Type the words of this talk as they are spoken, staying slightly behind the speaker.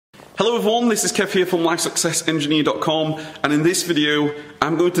Hello everyone, this is Kev here from LifeSuccessEngineer.com, and in this video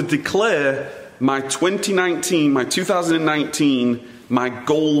I'm going to declare my 2019, my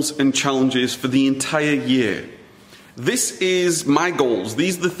goals and challenges for the entire year. This is my goals.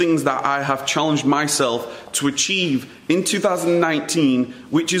 These are the things that I have challenged myself to achieve in 2019,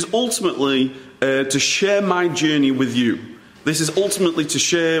 which is ultimately to share my journey with you. This is ultimately to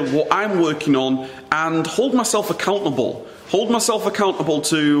share what I'm working on and hold myself accountable. Hold myself accountable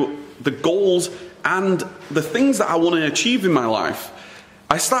to the goals and the things that I want to achieve in my life.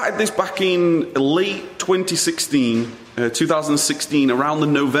 I started this back in late 2016, around the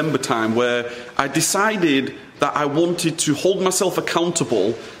November time, where I decided that I wanted to hold myself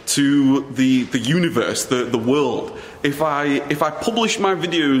accountable to the universe, the world. If I published my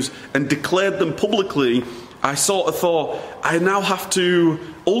videos and declared them publicly, I sort of thought, I now have to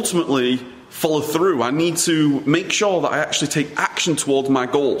ultimately follow through. I need to make sure that I actually take action towards my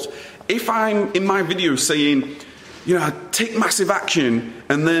goals. If I'm in my videos saying, I take massive action,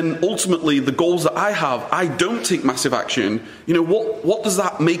 and then ultimately the goals that I have, I don't take massive action, what does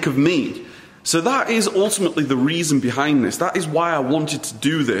that make of me? So that is ultimately the reason behind this. That is why I wanted to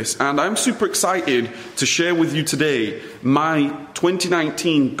do this, and I'm super excited to share with you today my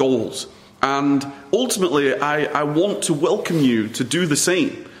 2019 goals. And ultimately, I want to welcome you to do the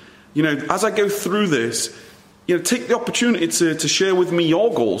same. As I go through this, take the opportunity to share with me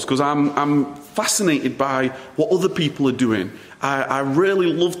your goals, because I'm fascinated by what other people are doing. I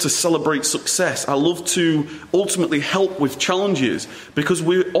really love to celebrate success. I love to ultimately help with challenges, because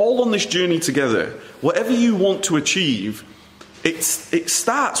we're all on this journey together. Whatever you want to achieve, it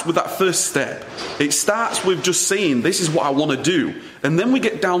starts with that first step. It starts with just saying, this is what I want to do. And then we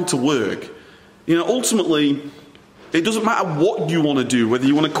get down to work. Ultimately, it doesn't matter what you want to do, whether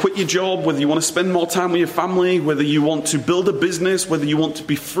you want to quit your job, whether you want to spend more time with your family, whether you want to build a business, whether you want to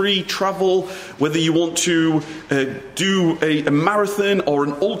be free, travel, whether you want to do a marathon or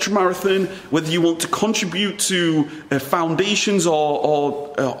an ultra marathon, whether you want to contribute to foundations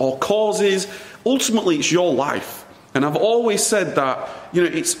or causes. Ultimately, it's your life. And I've always said that,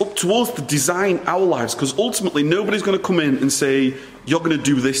 it's up to us to design our lives, because ultimately nobody's going to come in and say, you're going to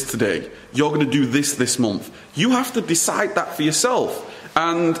do this today, you're going to do this month. You have to decide that for yourself.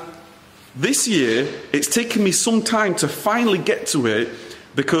 And this year, it's taken me some time to finally get to it,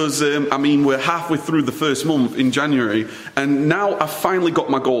 because, we're halfway through the first month in January, and now I've finally got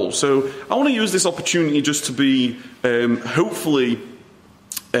my goals. So I want to use this opportunity just to be, hopefully,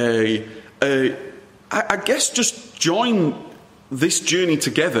 I guess just join this journey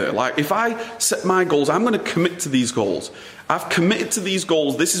together. Like, if I set my goals, I'm going to commit to these goals. I've committed to these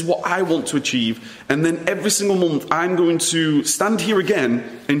goals. This is what I want to achieve. And then every single month, I'm going to stand here again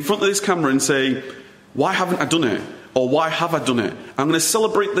in front of this camera and say, why haven't I done it? Or why have I done it? I'm going to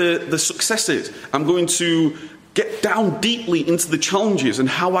celebrate the successes. I'm going to get down deeply into the challenges and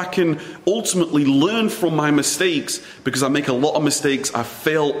how I can ultimately learn from my mistakes, because I make a lot of mistakes, I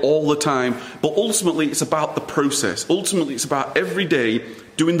fail all the time, but ultimately it's about the process. Ultimately it's about every day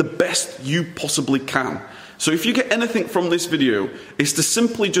doing the best you possibly can. So if you get anything from this video, it's to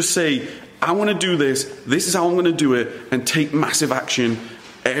simply just say, I want to do this is how I'm going to do it, and take massive action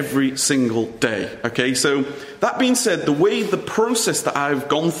every single day. Okay, so that being said, the process that I've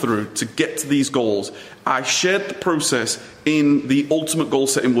gone through to get to these goals, I shared the process in the Ultimate Goal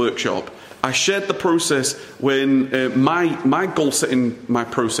Setting Workshop. I shared the process when my goal setting, my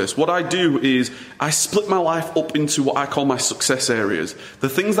process. What I do is I split my life up into what I call my success areas. The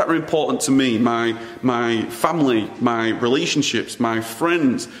things that are important to me, my family, my relationships, my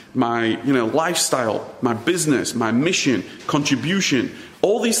friends, my lifestyle, my business, my mission, contribution.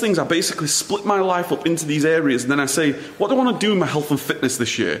 All these things, I basically split my life up into these areas, and then I say, what do I want to do in my health and fitness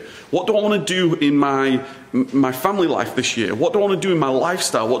this year? What do I want to do in my family life this year? What do I want to do in my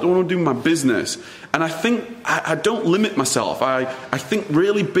lifestyle? What do I want to do in my business? And I think I don't limit myself. I think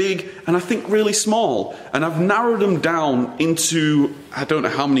really big and I think really small. And I've narrowed them down into, I don't know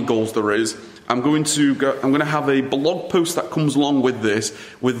how many goals there is. I'm going to have a blog post that comes along with this,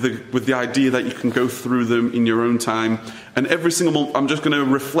 with the idea that you can go through them in your own time. And every single month, I'm just going to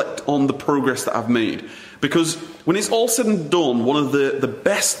reflect on the progress that I've made. Because when it's all said and done, one of the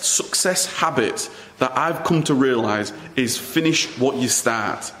best success habits that I've come to realize is finish what you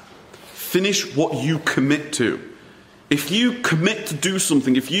start. Finish what you commit to. If you commit to do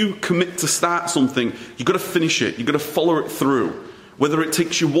something, if you commit to start something, you've got to finish it. You've got to follow it through. Whether it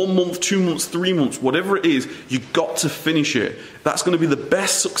takes you 1 month, 2 months, 3 months, whatever it is, you've got to finish it. That's going to be the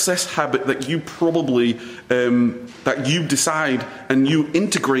best success habit that you probably, that you decide and you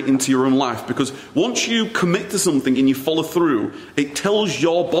integrate into your own life. Because once you commit to something and you follow through, it tells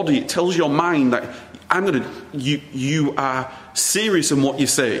your body, it tells your mind that you are serious in what you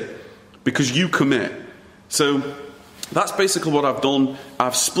say because you commit. So that's basically what I've done.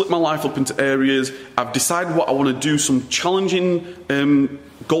 I've split my life up into areas. I've decided what I want to do, some challenging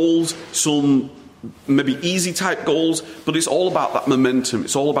goals, some maybe easy type goals, but it's all about that momentum.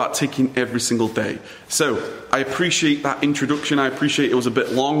 It's all about taking every single day. So I appreciate that introduction. I appreciate it was a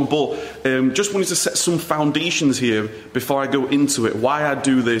bit long, but just wanted to set some foundations here before I go into it, why I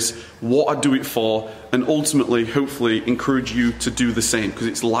do this, what I do it for, and ultimately, hopefully, encourage you to do the same because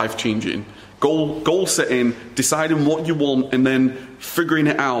it's life-changing. Goal setting, deciding what you want, and then figuring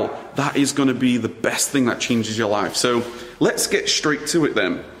it out, that is going to be the best thing that changes your life. So let's get straight to it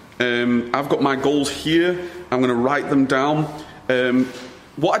then. I've got my goals here. I'm going to write them down.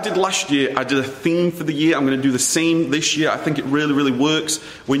 What I did last year, I did a theme for the year. I'm going to do the same this year. I think it really, really works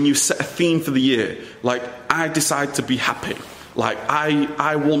when you set a theme for the year. Like, I decide to be happy. Like,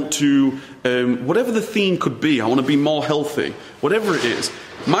 I want to, whatever the theme could be, I want to be more healthy. Whatever it is.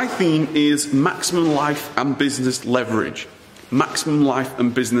 My theme is maximum life and business leverage. Maximum life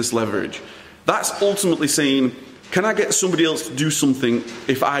and business leverage. That's ultimately saying, can I get somebody else to do something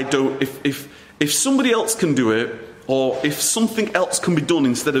if I don't, if somebody else can do it, or if something else can be done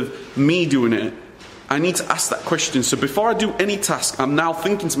instead of me doing it, I need to ask that question. So before I do any task, I'm now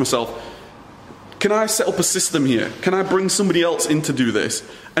thinking to myself, can I set up a system here? Can I bring somebody else in to do this?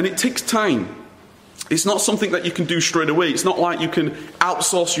 And it takes time. It's not something that you can do straight away. It's not like you can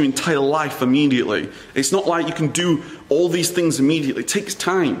outsource your entire life immediately. It's not like you can do all these things immediately. It takes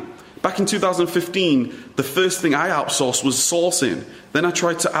time. Back in 2015, the first thing I outsourced was sourcing. Then I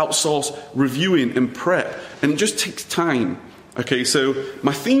tried to outsource reviewing and prep. And it just takes time. Okay, so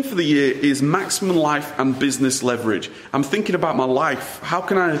my theme for the year is maximum life and business leverage. I'm thinking about my life. How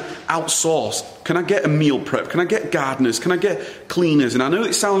can I outsource? Can I get a meal prep? Can I get gardeners? Can I get cleaners? And I know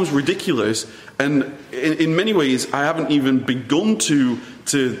it sounds ridiculous, and in many ways, I haven't even begun to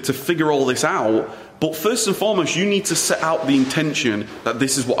figure all this out. But first and foremost, you need to set out the intention that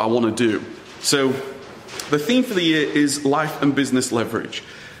this is what I want to do. So the theme for the year is life and business leverage.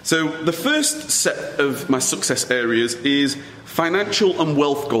 So the first set of my success areas is financial and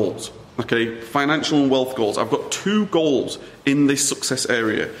wealth goals. Okay, financial and wealth goals. I've got 2 goals in this success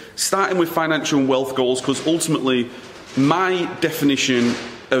area. Starting with financial and wealth goals, because ultimately my definition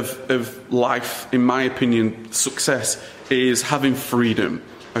of life, in my opinion, success is having freedom.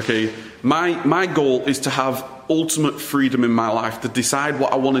 Okay, my goal is to have ultimate freedom in my life, to decide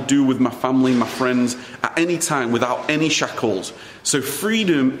what I want to do with my family, my friends, at any time without any shackles. So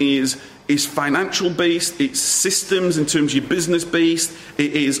freedom is financial based, it's systems in terms of your business based,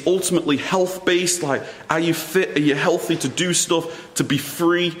 it is ultimately health based, like are you fit, are you healthy to do stuff, to be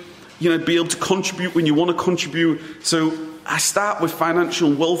free, be able to contribute when you want to contribute. So I start with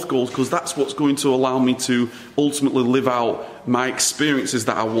financial wealth goals because that's what's going to allow me to ultimately live out my experiences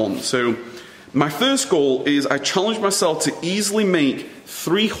that I want. So my first goal is I challenge myself to easily make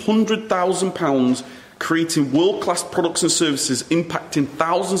 £300,000 creating world-class products and services impacting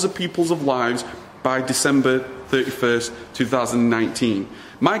thousands of people's lives by December 31st, 2019.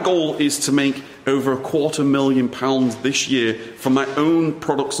 My goal is to make over £250,000 this year from my own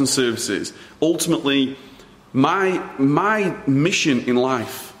products and services. Ultimately, my mission in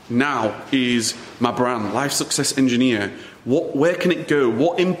life now is my brand, Life Success Engineer. Where can it go?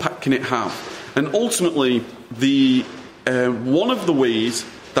 What impact can it have? And ultimately, one of the ways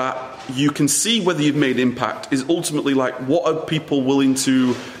that you can see whether you've made impact is ultimately like, what are people willing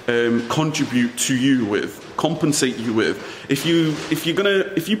to contribute to you with, compensate you with? If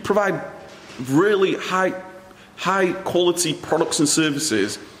you provide really high quality products and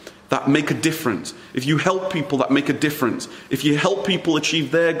services that make a difference, if you help people that make a difference, if you help people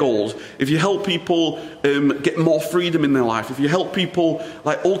achieve their goals, if you help people get more freedom in their life, if you help people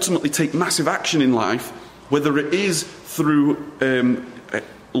like ultimately take massive action in life, whether it is through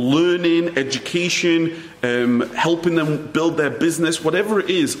learning, education, helping them build their business, whatever it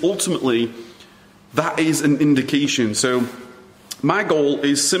is, ultimately that is an indication. So my goal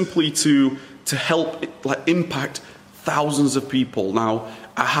is simply to help impact thousands of people. Now,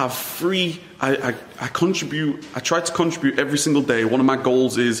 I have I try to contribute every single day. One of my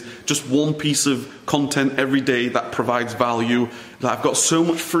goals is just one piece of content every day that provides value. I've got so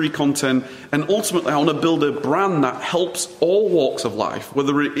much free content, and ultimately I want to build a brand that helps all walks of life,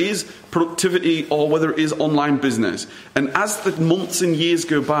 whether it is productivity or whether it is online business. And as the months and years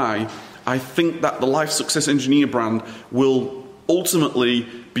go by, I think that the Life Success Engineer brand will ultimately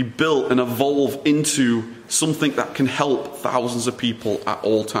be built and evolve into something that can help thousands of people at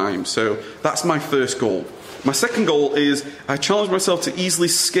all times. So that's my first goal. My second goal is I challenge myself to easily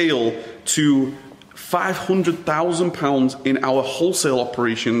scale to £500,000 in our wholesale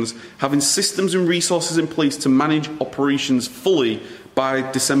operations, having systems and resources in place to manage operations fully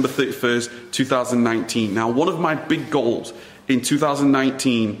by December 31st, 2019. Now, one of my big goals in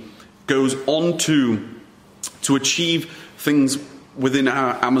 2019 goes on to achieve things within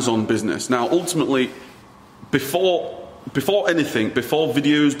our Amazon business. Now, ultimately, before anything, before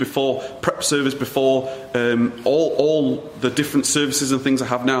videos, before prep service, before all the different services and things I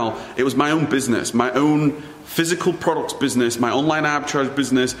have now, it was my own business, my own physical products business, my online arbitrage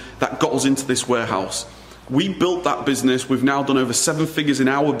business that got us into this warehouse. We built that business. We've now done over 7 figures in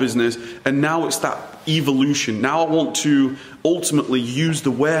our business, and now it's that evolution. Now I want to ultimately use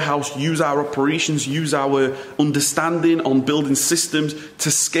the warehouse, use our operations, use our understanding on building systems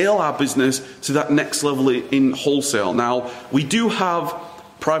to scale our business to that next level in wholesale. Now, we do have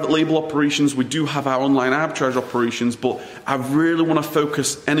private label operations, we do have our online arbitrage operations, but I really want to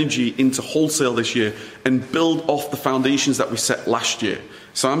focus energy into wholesale this year and build off the foundations that we set last year.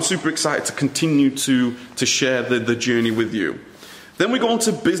 So I'm super excited to continue to share the journey with you. Then we go on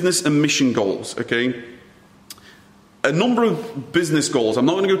to business and mission goals, okay? A number of business goals. I'm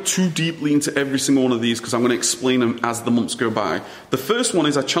not going to go too deeply into every single one of these because I'm going to explain them as the months go by. The first one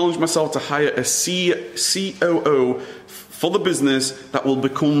is I challenge myself to hire a COO for the business that will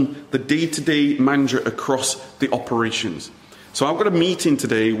become the day-to-day manager across the operations. So I've got a meeting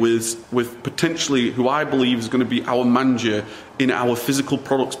today with potentially who I believe is going to be our manager in our physical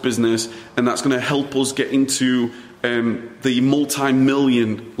products business, and that's going to help us get into the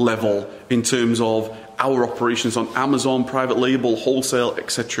multi-million level in terms of our operations on Amazon, private label, wholesale,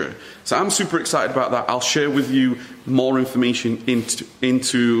 etc. So I'm super excited about that. I'll share with you more information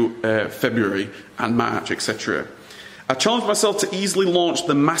into February and March, etc. I challenged myself to easily launch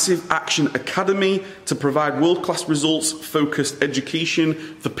the Massive Action Academy to provide world-class results-focused education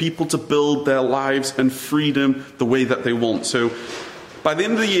for people to build their lives and freedom the way that they want. So by the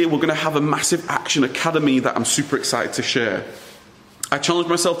end of the year, we're going to have a Massive Action Academy that I'm super excited to share. I challenged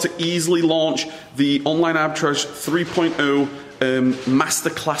myself to easily launch the Online Arbitrage 3.0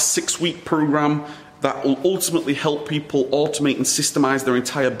 Masterclass 6-week program that will ultimately help people automate and systemize their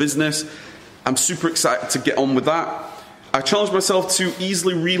entire business. I'm super excited to get on with that. I challenged myself to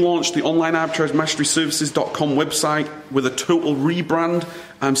easily relaunch the Online Arbitrage Mastery Services.com website with a total rebrand.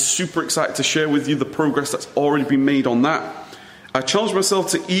 I'm super excited to share with you the progress that's already been made on that. I challenged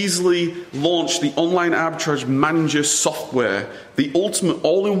myself to easily launch the Online Arbitrage Manager software, the ultimate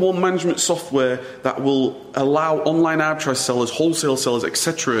all-in-one management software that will allow online arbitrage sellers, wholesale sellers,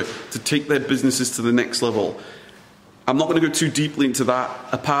 etc. to take their businesses to the next level. I'm not going to go too deeply into that,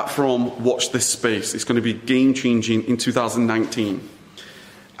 apart from watch this space. It's going to be game-changing in 2019.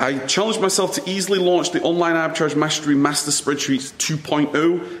 I challenged myself to easily launch the Online Arbitrage Mastery Master Spreadsheets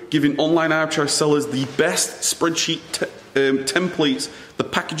 2.0, giving online arbitrage sellers the best spreadsheet templates, the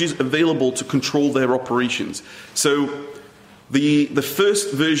packages available to control their operations. So the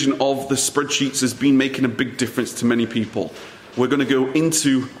first version of the spreadsheets has been making a big difference to many people. We're going to go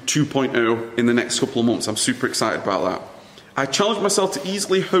into 2.0 in the next couple of months. I'm super excited about that. I challenged myself to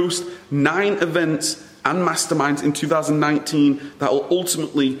easily host 9 events and masterminds in 2019 that will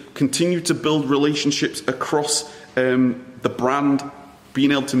ultimately continue to build relationships across the brand,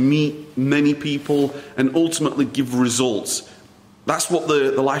 being able to meet many people and ultimately give results. That's what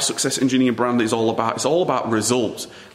the Life Success Engineer brand is all about. It's all about results.